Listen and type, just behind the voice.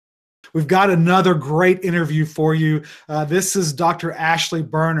we've got another great interview for you. This is Dr. Ashley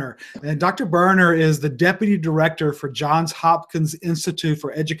Berner. And Dr. Berner is the Deputy Director for Johns Hopkins Institute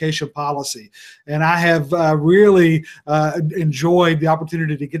for Education Policy. And I have really enjoyed the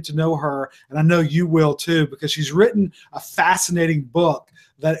opportunity to get to know her, and I know you will too, because she's written a fascinating book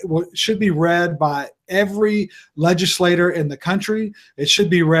that should be read by every legislator in the country. It should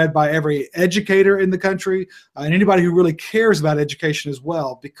be read by every educator in the country, and anybody who really cares about education as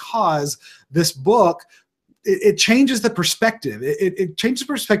well, because this book, it changes the perspective. It changes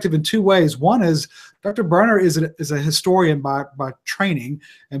perspective in two ways. One is Dr. Berner is a historian by training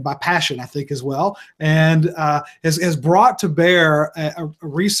and by passion, I think, as well, and has brought to bear a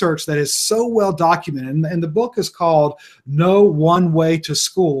research that is so well documented. And the book is called No One Way to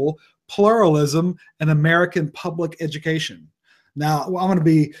School: Pluralism and American Public Education. Now, I'm going to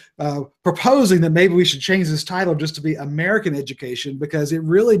be proposing that maybe we should change this title just to be American Education, because it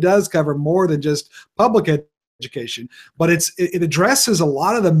really does cover more than just public education, but it addresses a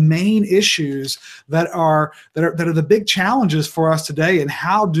lot of the main issues that are the big challenges for us today. And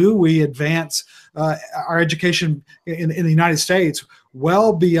how do we advance our education in the United States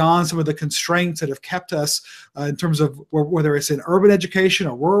well beyond some of the constraints that have kept us in terms of whether it's in urban education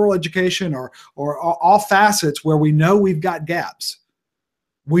or rural education or all facets where we know we've got gaps.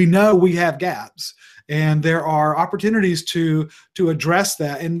 We know we have gaps, and there are opportunities to address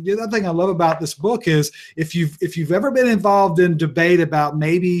that. And the other thing I love about this book is if you've ever been involved in debate about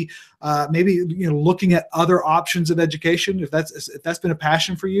maybe looking at other options of education, if that's been a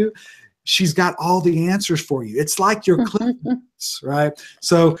passion for you, she's got all the answers for you. It's like your Cliff Notes, right?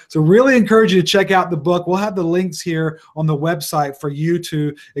 So really encourage you to check out the book. We'll have the links here on the website for you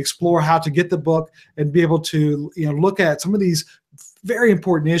to explore how to get the book and be able to look at some of these very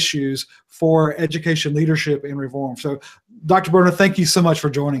important issues for education leadership and reform. So Dr. Berner, thank you so much for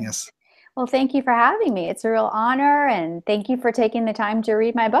joining us. Well, thank you for having me. It's a real honor, and thank you for taking the time to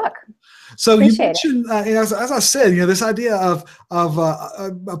read my book. So you mentioned, as I said, this idea of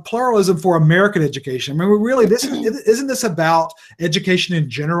pluralism for American education. I mean, really, isn't this about education in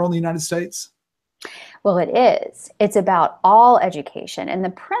general in the United States? Well, it is. It's about all education. And the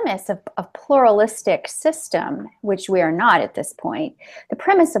premise of a pluralistic system, which we are not at this point, the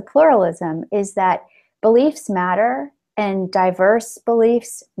premise of pluralism is that beliefs matter and diverse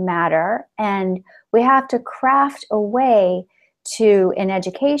beliefs matter. And we have to craft a way in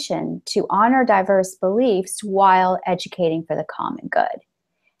education to honor diverse beliefs while educating for the common good.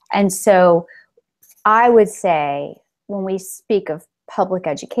 And so I would say when we speak of public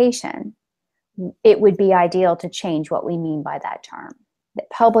education, it would be ideal to change what we mean by that term. That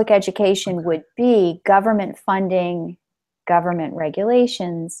public education would be government funding, government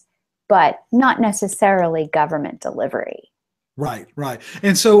regulations, but not necessarily government delivery. Right.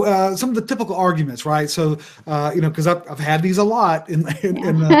 And so some of the typical arguments, right? So, because I've had these a lot in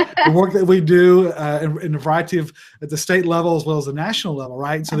the work that we do in a variety of at the state level as well as the national level,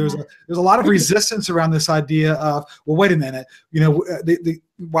 right? So there's a lot of resistance around this idea of, well, wait a minute,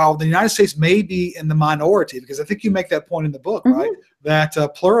 while the United States may be in the minority, because I think you make that point in the book, right? That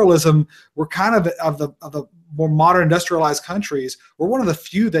pluralism, we're kind of the more modern industrialized countries, we're one of the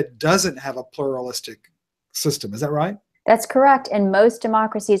few that doesn't have a pluralistic system. Is that right? That's correct. And most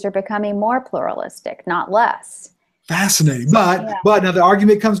democracies are becoming more pluralistic, not less. Fascinating. But now the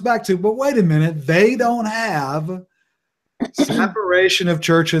argument comes back to, but wait a minute, they don't have separation of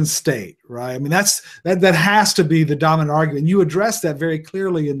church and state, right? I mean, that has to be the dominant argument. You address that very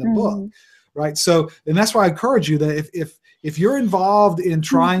clearly in the book, right? So, and that's why I encourage you that if you're involved in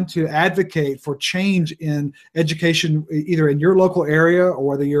trying to advocate for change in education, either in your local area or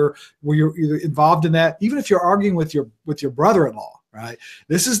whether you're either involved in that, even if you're arguing with your brother-in-law, right?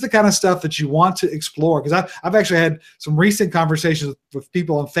 This is the kind of stuff that you want to explore. Because I've actually had some recent conversations with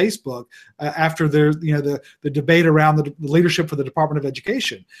people on Facebook after the debate around the leadership for the Department of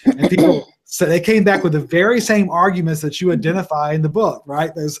Education, and people said they came back with the very same arguments that you identify in the book,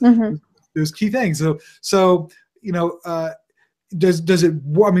 right? There's key things. So. Does it?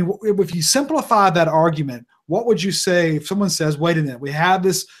 I mean, if you simplify that argument, what would you say if someone says, "Wait a minute, we have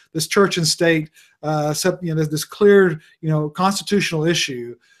this church and state, this clear, constitutional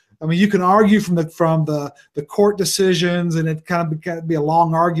issue." I mean, you can argue from the court decisions, and it kind of be a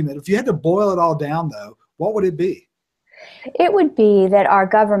long argument. If you had to boil it all down, though, what would it be? It would be that our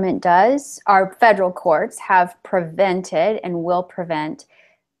government our federal courts have prevented and will prevent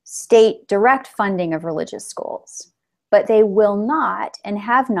state direct funding of religious schools, but they will not and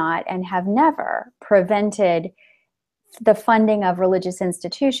have never prevented the funding of religious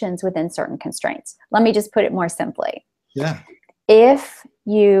institutions within certain constraints. Let me just put it more simply. Yeah. If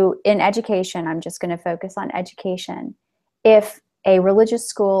in education, I'm just going to focus on education. If a religious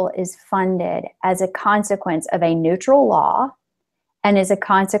school is funded as a consequence of a neutral law and as a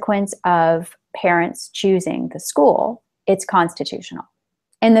consequence of parents choosing the school, it's constitutional.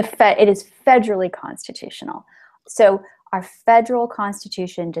 And it is federally constitutional. So our federal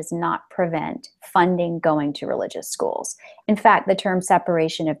constitution does not prevent funding going to religious schools. In fact, the term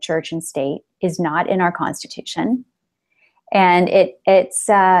separation of church and state is not in our constitution. And it's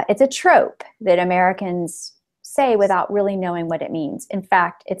a trope that Americans say without really knowing what it means. In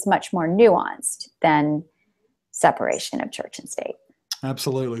fact, it's much more nuanced than separation of church and state.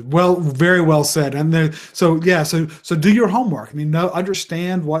 Absolutely. Well, very well said. And so do your homework. I mean,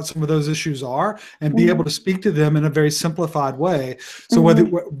 understand what some of those issues are and be able to speak to them in a very simplified way. So whether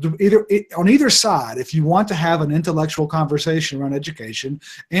on either side, if you want to have an intellectual conversation around education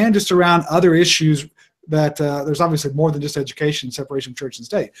and just around other issues that there's obviously more than just education, separation of church and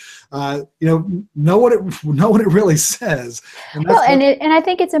state. Know what it really says. And I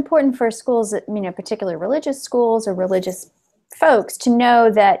think it's important for schools, particularly religious schools or religious folks, to know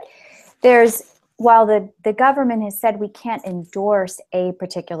that while the government has said we can't endorse a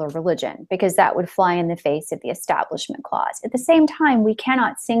particular religion because that would fly in the face of the Establishment Clause, at the same time, we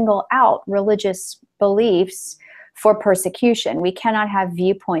cannot single out religious beliefs for persecution. We cannot have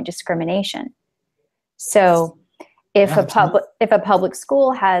viewpoint discrimination. So if a public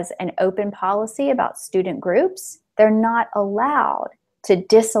school has an open policy about student groups, they're not allowed to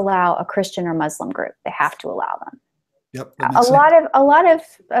disallow a Christian or Muslim group. They have to allow them. Yep. A lot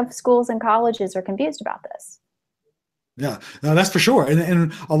of schools and colleges are confused about this. Yeah, no, that's for sure.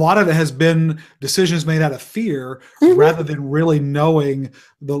 And a lot of it has been decisions made out of fear rather than really knowing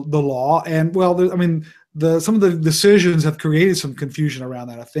the law. And some of the decisions have created some confusion around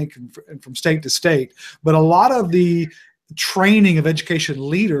that, I think, from state to state. But a lot of the training of education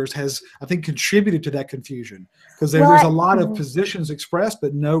leaders has, I think, contributed to that confusion because there's a lot of positions expressed,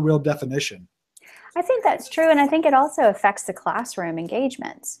 but no real definition. I think that's true. And I think it also affects the classroom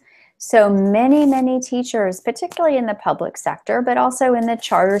engagements. So many teachers, particularly in the public sector, but also in the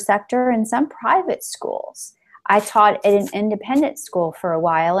charter sector and some private schools. I taught at an independent school for a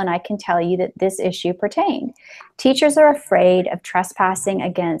while, and I can tell you that this issue pertained. Teachers are afraid of trespassing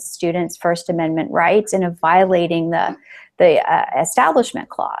against students' First Amendment rights and of violating the Establishment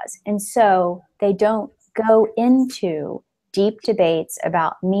Clause. And so they don't go into deep debates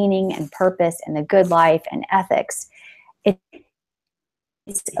about meaning and purpose and the good life and ethics.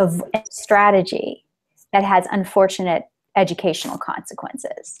 It's a strategy that has unfortunate educational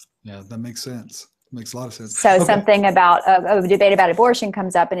consequences. Yeah, that makes sense. Makes a lot of sense. So something about a debate about abortion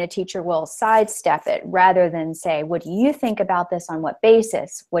comes up and a teacher will sidestep it rather than say, what do you think about this on what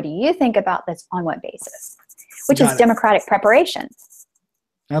basis? What do you think about this on what basis? Which is democratic preparation.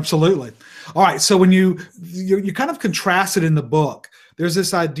 Absolutely. All right. So when you kind of contrast it in the book, there's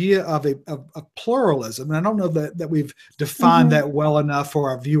this idea of a pluralism. And I don't know that we've defined that well enough for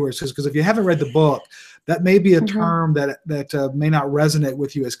our viewers, because if you haven't read the book, that may be a term that may not resonate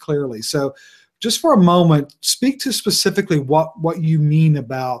with you as clearly. So just for a moment, speak to specifically what you mean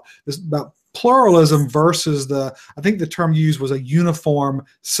about this, about pluralism versus I think the term used was a uniform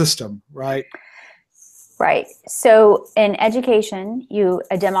system, right? Right. So in education,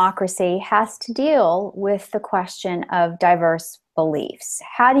 a democracy has to deal with the question of diverse beliefs.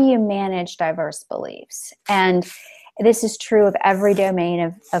 How do you manage diverse beliefs? And this is true of every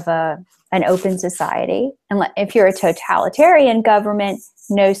domain of an open society. And if you're a totalitarian government,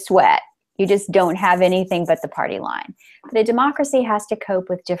 no sweat. You just don't have anything but the party line. But a democracy has to cope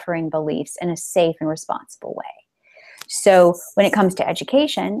with differing beliefs in a safe and responsible way. So when it comes to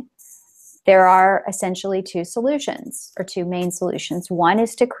education, there are essentially two main solutions. One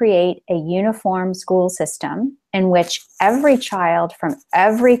is to create a uniform school system in which every child from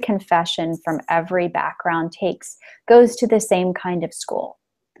every confession, from every background goes to the same kind of school.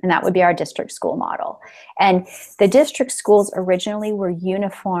 And that would be our district school model. And the district schools originally were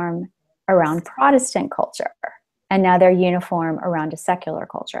uniform around Protestant culture, and now they're uniform around a secular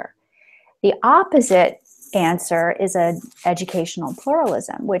culture. The opposite answer is an educational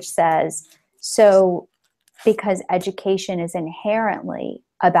pluralism, which says, so because education is inherently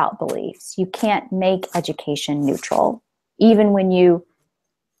about beliefs, you can't make education neutral. Even when you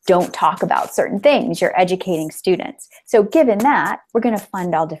don't talk about certain things, you're educating students. So given that, we're going to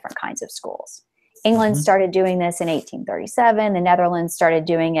fund all different kinds of schools. England started doing this in 1837. The Netherlands started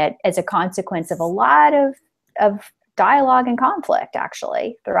doing it as a consequence of a lot of dialogue and conflict,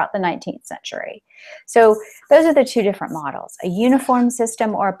 actually, throughout the 19th century. So those are the two different models, a uniform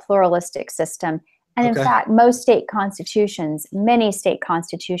system or a pluralistic system. And in fact, most state constitutions, many state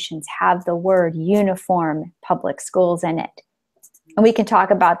constitutions have the word uniform public schools in it. And we can talk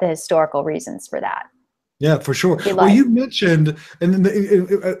about the historical reasons for that. Yeah, for sure. Well, you mentioned, and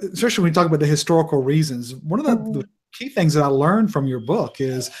especially when we talk about the historical reasons, one of the key things that I learned from your book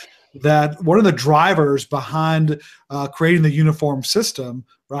is that one of the drivers behind creating the uniform system,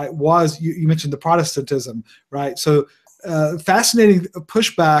 right, was, you mentioned the Protestantism, right? So fascinating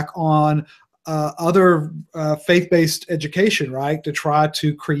pushback on other faith-based education, right, to try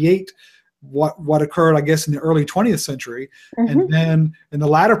to create what occurred, I guess, in the early 20th century. And then in the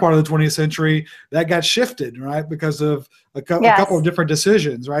latter part of the 20th century, that got shifted, right, because of a couple of different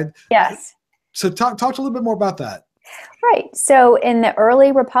decisions, right? Yes. So talk a little bit more about that. Right. So in the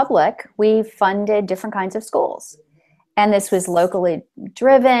early republic, we funded different kinds of schools. And this was locally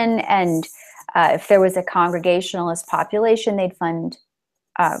driven. And if there was a Congregationalist population, they'd fund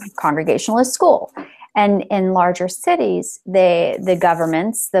Congregationalist school. And in larger cities, the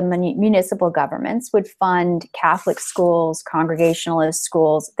governments, the municipal governments, would fund Catholic schools, Congregationalist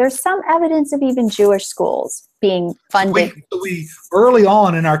schools. There's some evidence of even Jewish schools being funded. So we early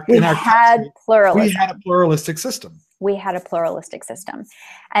on in our country, pluralism. We had a pluralistic system. We had a pluralistic system.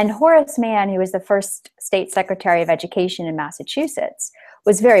 And Horace Mann, who was the first state secretary of education in Massachusetts,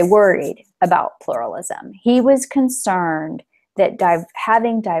 was very worried about pluralism. He was concerned that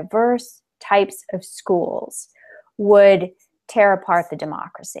having diverse types of schools would tear apart the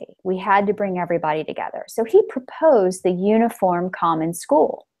democracy. We had to bring everybody together. So he proposed the Uniform Common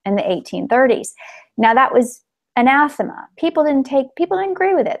School in the 1830s. Now that was anathema. People didn't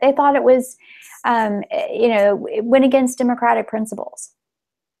agree with it. They thought it was, it went against democratic principles.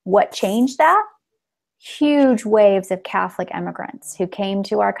 What changed that? Huge waves of Catholic immigrants who came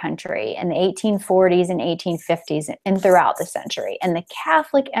to our country in the 1840s and 1850s and throughout the century. And the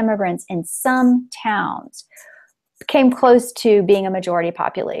Catholic immigrants in some towns came close to being a majority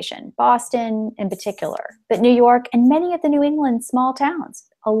population, Boston in particular, but New York and many of the New England small towns,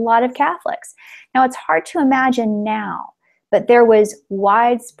 a lot of Catholics. Now, it's hard to imagine now, but there was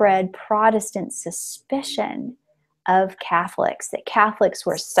widespread Protestant suspicion of Catholics, that Catholics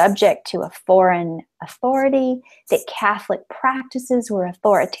were subject to a foreign authority, that Catholic practices were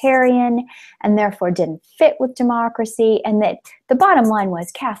authoritarian and therefore didn't fit with democracy, and that the bottom line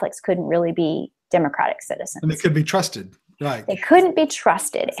was Catholics couldn't really be democratic citizens. And they could be trusted, right? They couldn't be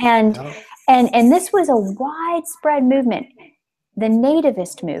trusted. And this was a widespread movement, the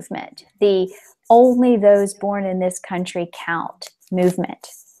nativist movement, the only those born in this country count movement.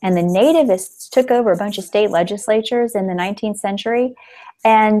 And the nativists took over a bunch of state legislatures in the 19th century.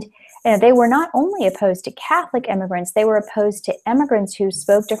 And they were not only opposed to Catholic immigrants, they were opposed to immigrants who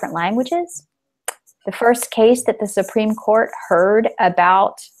spoke different languages. The first case that the Supreme Court heard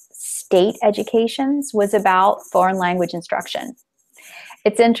about state educations was about foreign language instruction.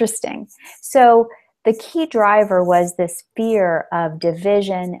 It's interesting. So the key driver was this fear of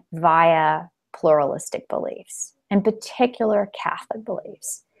division via pluralistic beliefs, in particular Catholic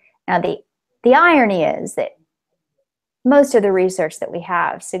beliefs. Now, the irony is that most of the research that we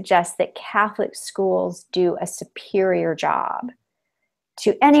have suggests that Catholic schools do a superior job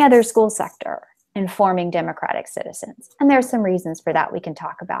to any other school sector in forming democratic citizens. And there are some reasons for that we can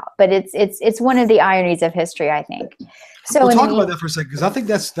talk about. But it's one of the ironies of history, I think. So we'll talk about that for a second, because I think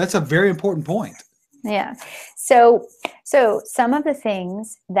that's a very important point. Yeah. So some of the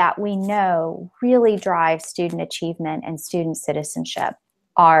things that we know really drive student achievement and student citizenship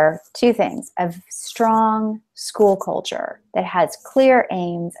are two things: a strong school culture that has clear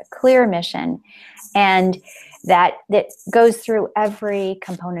aims, a clear mission, and that goes through every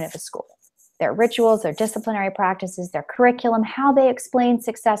component of a school. Their rituals, their disciplinary practices, their curriculum, how they explain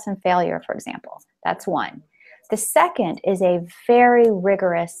success and failure, for example. That's one. The second is a very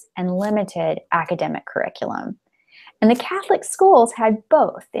rigorous and limited academic curriculum. And the Catholic schools had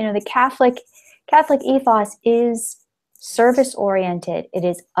both. The Catholic ethos is service-oriented, it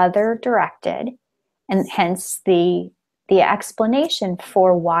is other-directed, and hence the explanation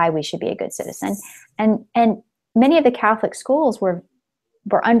for why we should be a good citizen. And many of the Catholic schools were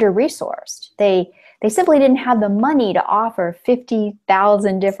under-resourced. They simply didn't have the money to offer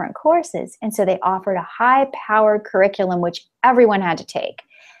 50,000 different courses, and so they offered a high-powered curriculum which everyone had to take.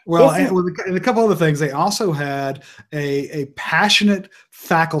 Well, and a couple other things. They also had a passionate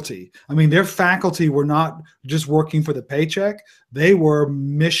faculty. I mean, their faculty were not just working for the paycheck; they were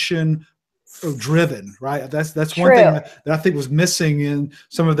mission driven, right? That's one thing that I think was missing in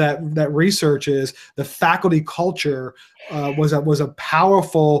some of that research. Is the faculty culture was a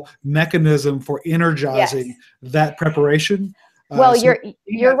powerful mechanism for energizing that preparation. Well,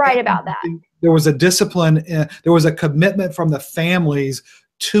 you're right about that. there was a discipline, there was a commitment from the families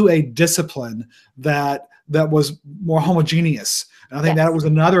to a discipline that was more homogeneous. And I think that was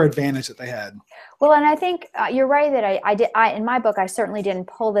another advantage that they had. Well, and I think you're right that I in my book, I certainly didn't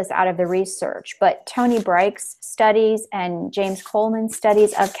pull this out of the research, but Tony Brike's studies and James Coleman's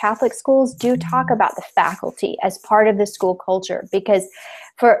studies of Catholic schools do talk about the faculty as part of the school culture, because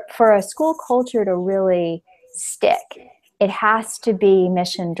for a school culture to really stick, it has to be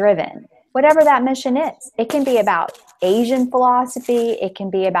mission driven, whatever that mission is. It can be about Asian philosophy, it can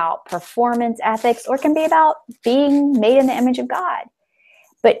be about performance ethics, or it can be about being made in the image of God.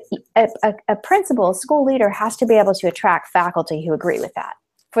 But a principal, a school leader, has to be able to attract faculty who agree with that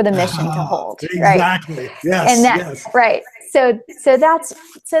for the mission to hold. Exactly. Right? Yes. And yes. Right. So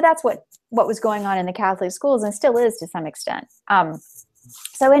that's what was going on in the Catholic schools, and still is to some extent.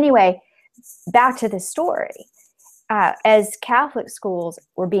 So anyway, back to the story. As Catholic schools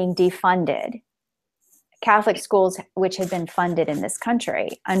were being defunded, Catholic schools which had been funded in this country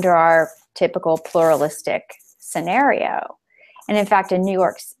under our typical pluralistic scenario, and in fact, in New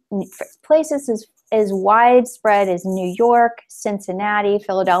York, places as widespread as New York, Cincinnati,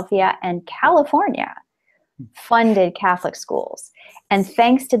 Philadelphia, and California funded Catholic schools. And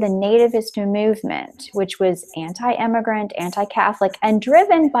thanks to the nativist movement, which was anti-immigrant, anti-Catholic, and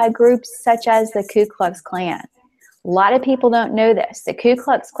driven by groups such as the Ku Klux Klan. A lot of people don't know this. The Ku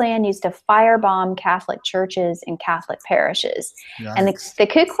Klux Klan used to firebomb Catholic churches and Catholic parishes. Yikes. And the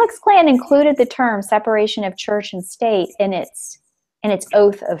Ku Klux Klan included the term separation of church and state in its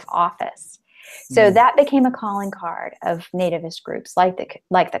oath of office. So that became a calling card of nativist groups like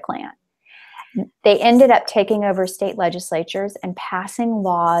the Klan. They ended up taking over state legislatures and passing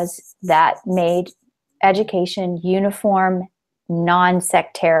laws that made education uniform,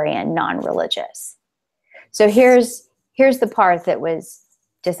 non-sectarian, non-religious. So here's the part that was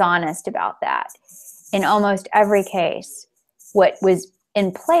dishonest about that. In almost every case, what was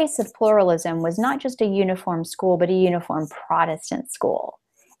in place of pluralism was not just a uniform school, but a uniform Protestant school.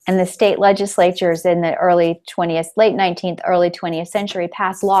 And the state legislatures in the late 19th, early 20th century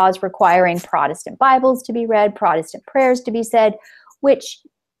passed laws requiring Protestant Bibles to be read, Protestant prayers to be said, which,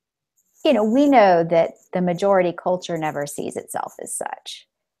 we know that the majority culture never sees itself as such.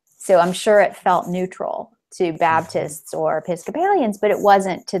 So I'm sure it felt neutral to Baptists or Episcopalians, but it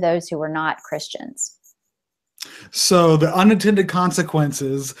wasn't to those who were not Christians. So the unintended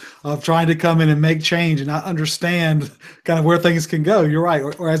consequences of trying to come in and make change and not understand kind of where things can go. You're right.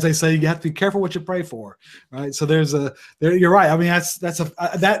 Or as they say, you have to be careful what you pray for. Right. So you're right. I mean,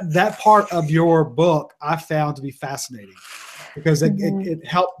 that part of your book I found to be fascinating because it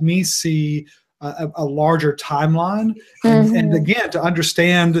helped me see a larger timeline and again, to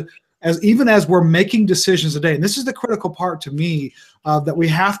understand even as we're making decisions today, and this is the critical part to me that we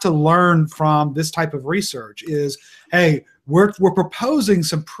have to learn from this type of research is, hey, we're proposing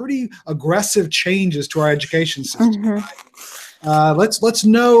some pretty aggressive changes to our education system. Let's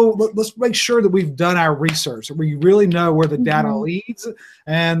make sure that we've done our research, that we really know where the data leads,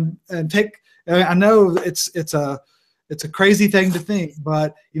 and take. I know it's a crazy thing to think,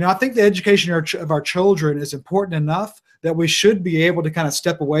 but I think the education of our children is important enough that we should be able to kind of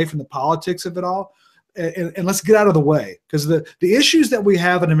step away from the politics of it all and let's get out of the way. Because the issues that we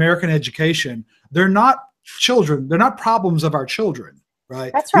have in American education, they're not children. They're not problems of our children,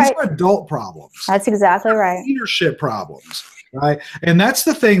 right? That's right. These are adult problems. That's exactly right. Leadership problems, right? And that's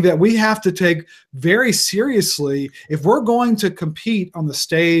the thing that we have to take very seriously if we're going to compete on the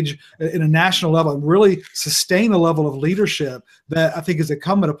stage in a national level and really sustain a level of leadership that I think is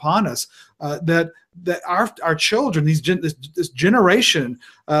incumbent upon us, that our children, this generation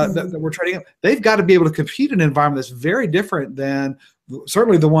that we're training up, they've got to be able to compete in an environment that's very different than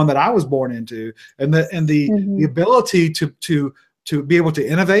certainly the one that I was born into, and the ability to be able to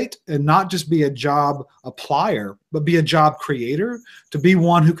innovate and not just be a job applier, but be a job creator, to be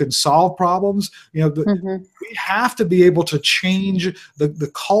one who can solve problems. We have to be able to change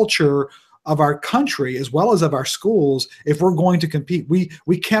the culture of our country as well as of our schools if we're going to compete.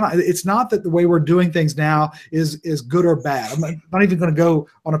 We cannot. It's not that the way we're doing things now is good or bad. I'm not even going to go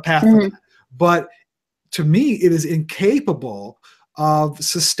on a path for that. But to me, it is incapable of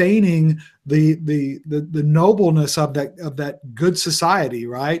sustaining the nobleness of that good society,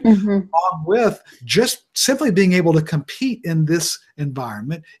 right? Along with just simply being able to compete in this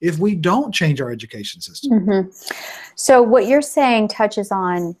environment if we don't change our education system. So what you're saying touches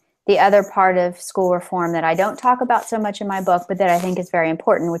on the other part of school reform that I don't talk about so much in my book, but that I think is very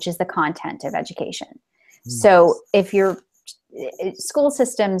important, which is the content of education. So if you're school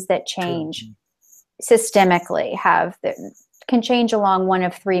systems that change systemically have can change along one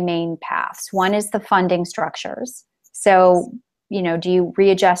of three main paths. One is the funding structures. So, do you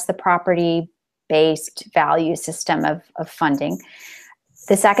readjust the property-based value system of funding?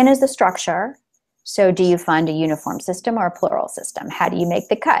 The second is the structure. So do you fund a uniform system or a plural system? How do you make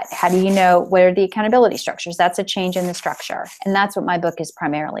the cut? How do you know what are the accountability structures? That's a change in the structure. And that's what my book is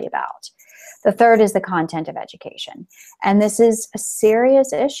primarily about. The third is the content of education. And this is a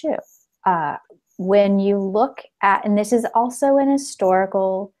serious issue. When you look at, and this is also an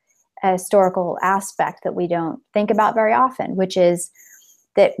historical aspect that we don't think about very often, which is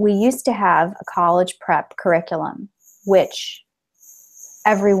that we used to have a college prep curriculum, which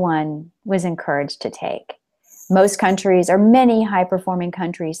everyone was encouraged to take. Most countries, or many high-performing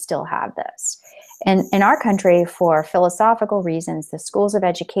countries, still have this. And in our country, for philosophical reasons, the schools of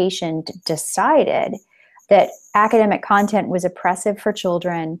education decided that academic content was oppressive for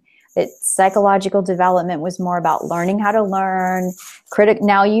children, that psychological development was more about learning how to learn.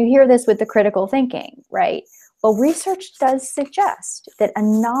 Now you hear this with the critical thinking, right? Well, research does suggest that a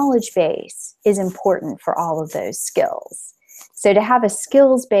knowledge base is important for all of those skills. So to have a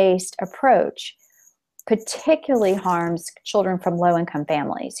skills-based approach particularly harms children from low-income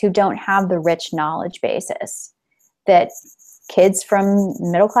families who don't have the rich knowledge basis that kids from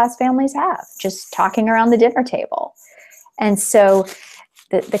middle-class families have, just talking around the dinner table. And so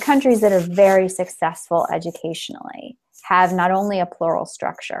the countries that are very successful educationally have not only a plural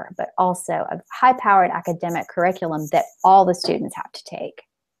structure, but also a high-powered academic curriculum that all the students have to take.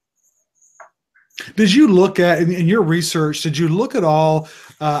 Did you look at, in your research, did you look at all,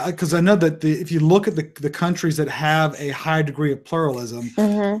 because I know that if you look at the countries that have a high degree of pluralism,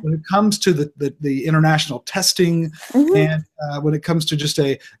 when it comes to the international testing, and when it comes to just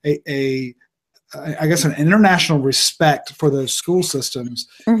I guess an international respect for those school systems,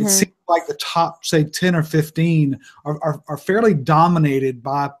 it seems like the top, say, 10 or 15 are fairly dominated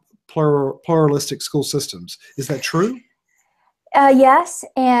by pluralistic school systems. Is that true? Yes,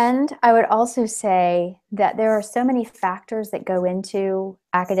 and I would also say that there are so many factors that go into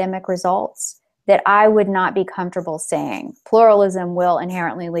academic results that I would not be comfortable saying pluralism will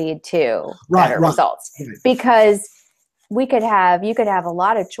inherently lead to better results. Because you could have a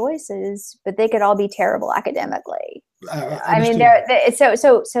lot of choices, but they could all be terrible academically. I mean,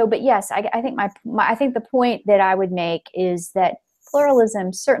 but yes, I think I think the point that I would make is that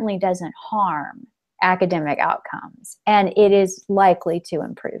pluralism certainly doesn't harm academic outcomes, and it is likely to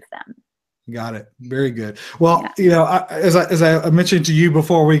improve them. Got it. Very good. Well, as I mentioned to you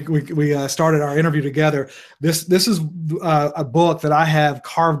before we started our interview together, this is a book that I have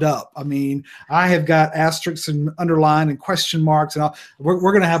carved up. I mean, I have got asterisks and underline and question marks, and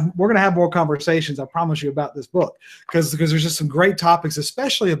we're gonna have more conversations, I promise you, about this book, because there's just some great topics,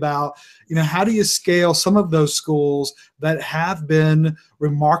 especially about how do you scale some of those schools that have been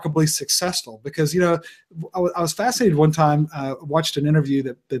remarkably successful. Because I was fascinated one time. Watched an interview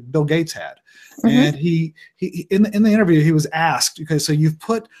that Bill Gates had, and he in the interview he was asked, okay, so you've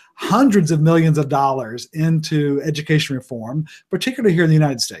put hundreds of millions of dollars into education reform, particularly here in the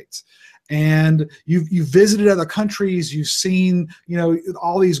United States, and you've visited other countries, you've seen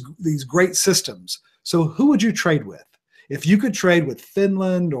all these great systems. So who would you trade with? If you could trade with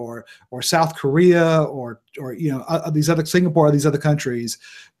Finland or South Korea or these other, Singapore or these other countries,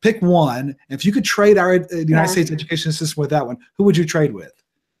 pick one. If you could trade the United States education system with that one, who would you trade with?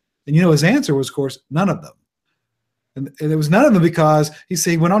 And his answer was, of course, none of them. And it was none of them because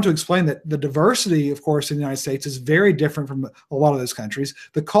he went on to explain that the diversity, of course, in the United States is very different from a lot of those countries,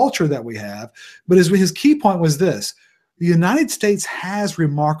 the culture that we have. But his key point was this: the United States has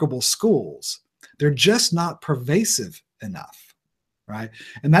remarkable schools. They're just not pervasive enough, right?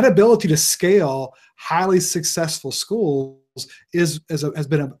 And that ability to scale highly successful schools has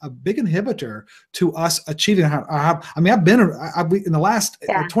been a big inhibitor to us achieving. I've been in the last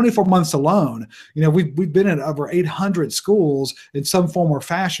 24 months alone. We've been in over 800 schools in some form or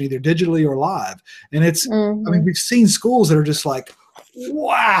fashion, either digitally or live. And it's we've seen schools that are just like,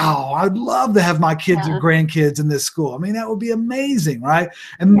 wow, I'd love to have my kids and grandkids in this school. I mean, that would be amazing, right?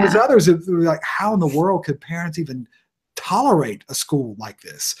 And there's others that were like, how in the world could parents even tolerate a school like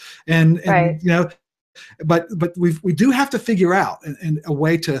this? And but we do have to figure out a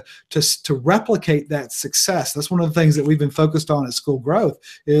way to replicate that success. That's one of the things that we've been focused on at School Growth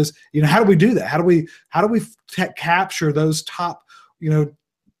is, how do we do that? How do we capture those top,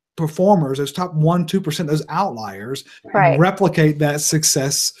 performers, those top 1-2%, those outliers, and replicate that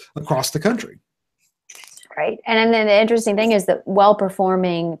success across the country? Right. And then the interesting thing is that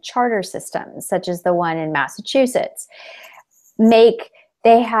well-performing charter systems, such as the one in Massachusetts, they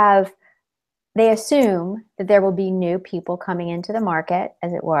have they assume that there will be new people coming into the market,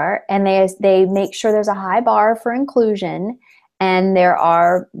 as it were, and they make sure there's a high bar for inclusion, and there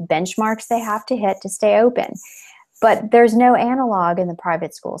are benchmarks they have to hit to stay open. But there's no analog in the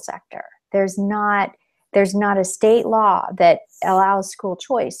private school sector. There's not a state law that allows school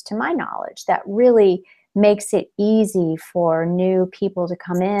choice, to my knowledge, that really makes it easy for new people to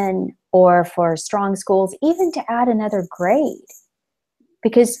come in, or for strong schools even to add another grade.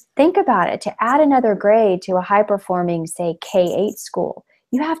 Because think about it, to add another grade to a high-performing, say, K-8 school,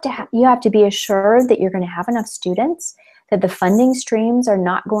 you have to be assured that you're going to have enough students, that the funding streams are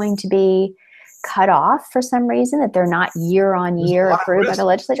not going to be cut off for some reason, that they're not year on year approved by the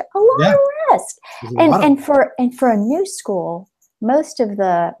legislature. A lot of risk. And for a new school, most of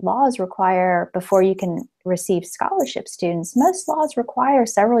the laws require, before you can receive scholarship students, most laws require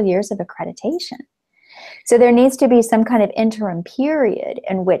several years of accreditation. So there needs to be some kind of interim period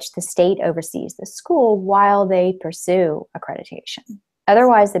in which the state oversees the school while they pursue accreditation.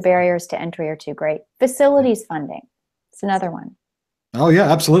 Otherwise, the barriers to entry are too great. Facilities funding, it's another one. Oh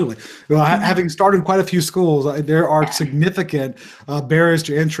yeah, absolutely. Well, having started quite a few schools, there are significant barriers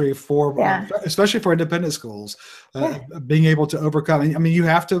to entry for, especially for independent schools, being able to overcome. I mean, you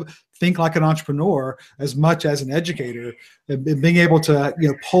have to think like an entrepreneur as much as an educator, and being able to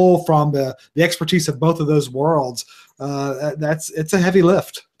pull from the expertise of both of those worlds. It's a heavy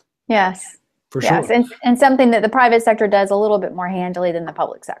lift. Yes. For sure. Yes, and something that the private sector does a little bit more handily than the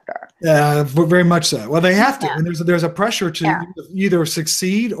public sector. Yeah, very much so. Well, they have to. And there's a pressure to either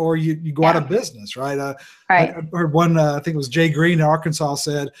succeed or you go out of business, right? Right. I heard one, I think it was Jay Green in Arkansas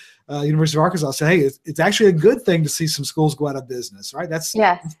said, University of Arkansas said, hey, it's actually a good thing to see some schools go out of business, right? That's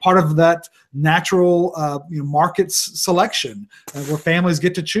part of that natural market selection where families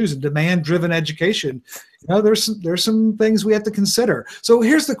get to choose, and demand-driven education. There's some things we have to consider. So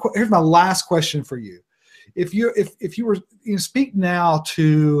here's my last question for you. If you were speak now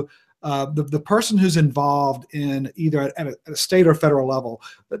to the person who's involved in either at a state or federal level,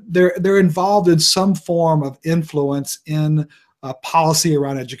 they're involved in some form of influence in policy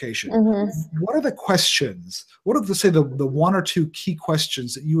around education. Mm-hmm. What are the questions? What are the one or two key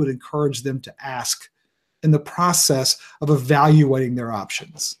questions that you would encourage them to ask in the process of evaluating their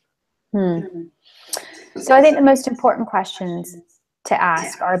options? So I think the most important questions to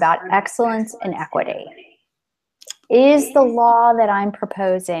ask are about excellence and equity. Is the law that I'm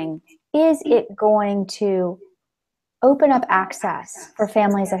proposing, is it going to open up access for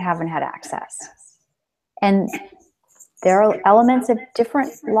families that haven't had access? And there are elements of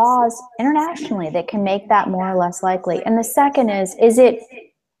different laws internationally that can make that more or less likely. And the second is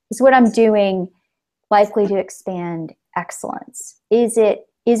what I'm doing likely to expand excellence? Is it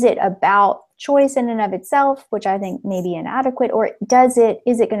about choice in and of itself, which I think may be inadequate, or is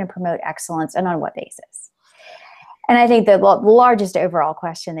it going to promote excellence, and on what basis? And I think the largest overall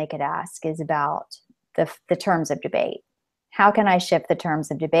question they could ask is about the terms of debate. How can I shift the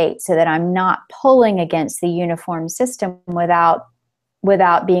terms of debate so that I'm not pulling against the uniform system without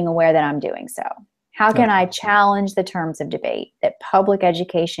being aware that I'm doing so? How can I challenge the terms of debate that public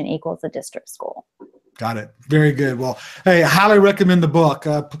education equals a district school? Got it. Very good. Well, hey, I highly recommend the book.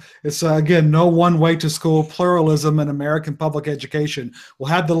 It's, again, No One Way to School, Pluralism in American Public Education. We'll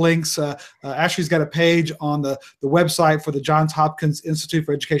have the links. Ashley's got a page on the website for the Johns Hopkins Institute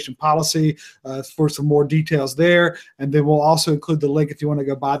for Education Policy for some more details there. And then we'll also include the link if you want to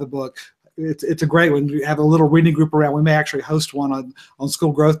go buy the book. It's a great one. We have a little reading group around. We may actually host one on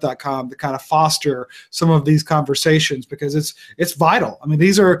schoolgrowth.com to kind of foster some of these conversations, because it's vital. I mean,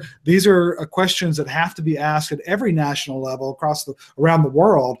 these are questions that have to be asked at every national level around the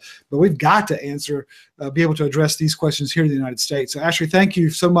world, but we've got to be able to address these questions here in the United States. So Ashley, thank you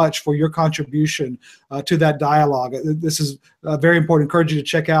so much for your contribution to that dialogue. This is very important. I encourage you to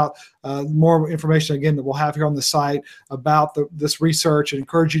check out more information, again, that we'll have here on the site about this research, and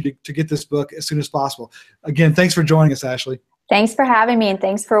encourage you to get this book as soon as possible. Again, thanks for joining us, Ashley. Thanks for having me, and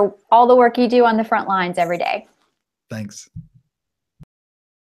thanks for all the work you do on the front lines every day. Thanks.